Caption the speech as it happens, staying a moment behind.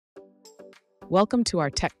Welcome to our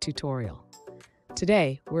tech tutorial.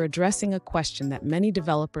 Today, we're addressing a question that many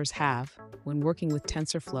developers have when working with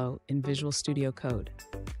TensorFlow in Visual Studio Code.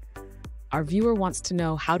 Our viewer wants to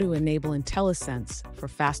know how to enable IntelliSense for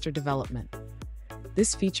faster development.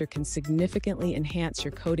 This feature can significantly enhance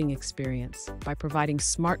your coding experience by providing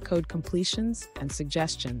smart code completions and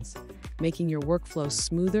suggestions, making your workflow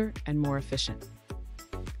smoother and more efficient.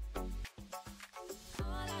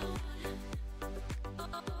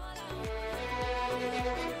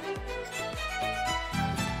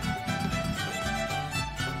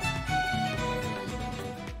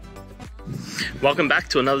 Welcome back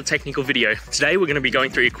to another technical video. Today we're going to be going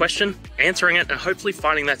through your question, answering it, and hopefully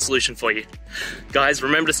finding that solution for you. Guys,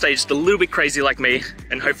 remember to stay just a little bit crazy like me,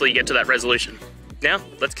 and hopefully you get to that resolution. Now,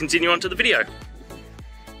 let's continue on to the video.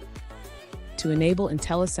 To enable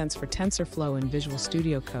IntelliSense for TensorFlow in Visual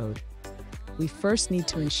Studio Code, we first need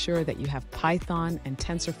to ensure that you have Python and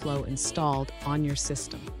TensorFlow installed on your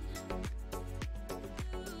system.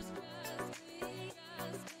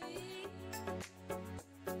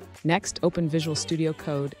 Next, open Visual Studio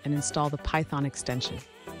Code and install the Python extension.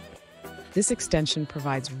 This extension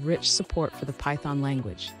provides rich support for the Python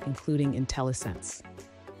language, including IntelliSense.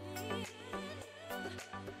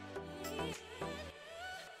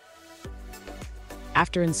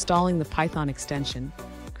 After installing the Python extension,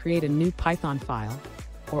 create a new Python file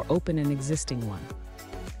or open an existing one.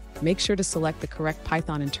 Make sure to select the correct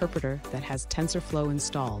Python interpreter that has TensorFlow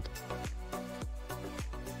installed.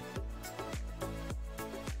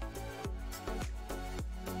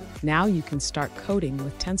 Now you can start coding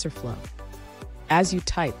with TensorFlow. As you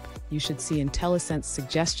type, you should see IntelliSense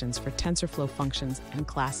suggestions for TensorFlow functions and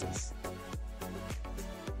classes.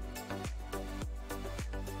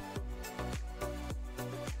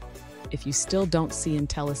 If you still don't see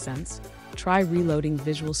IntelliSense, try reloading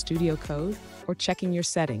Visual Studio Code or checking your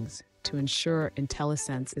settings to ensure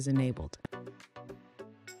IntelliSense is enabled.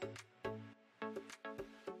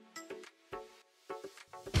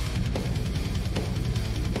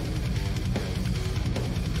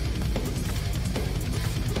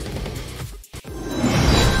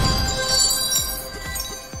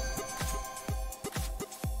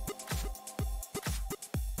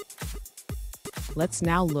 Let's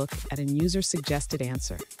now look at a user-suggested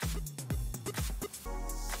answer.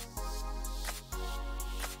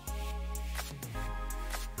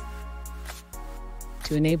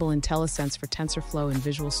 To enable IntelliSense for TensorFlow in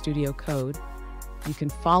Visual Studio Code, you can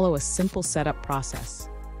follow a simple setup process.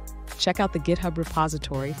 Check out the GitHub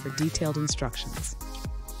repository for detailed instructions.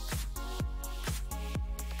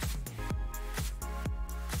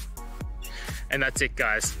 And that's it,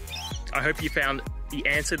 guys. I hope you found the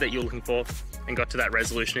answer that you're looking for and got to that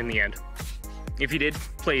resolution in the end. If you did,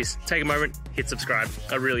 please take a moment, hit subscribe.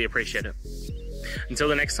 I really appreciate it. Until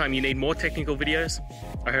the next time you need more technical videos,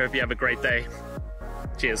 I hope you have a great day.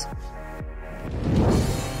 Cheers.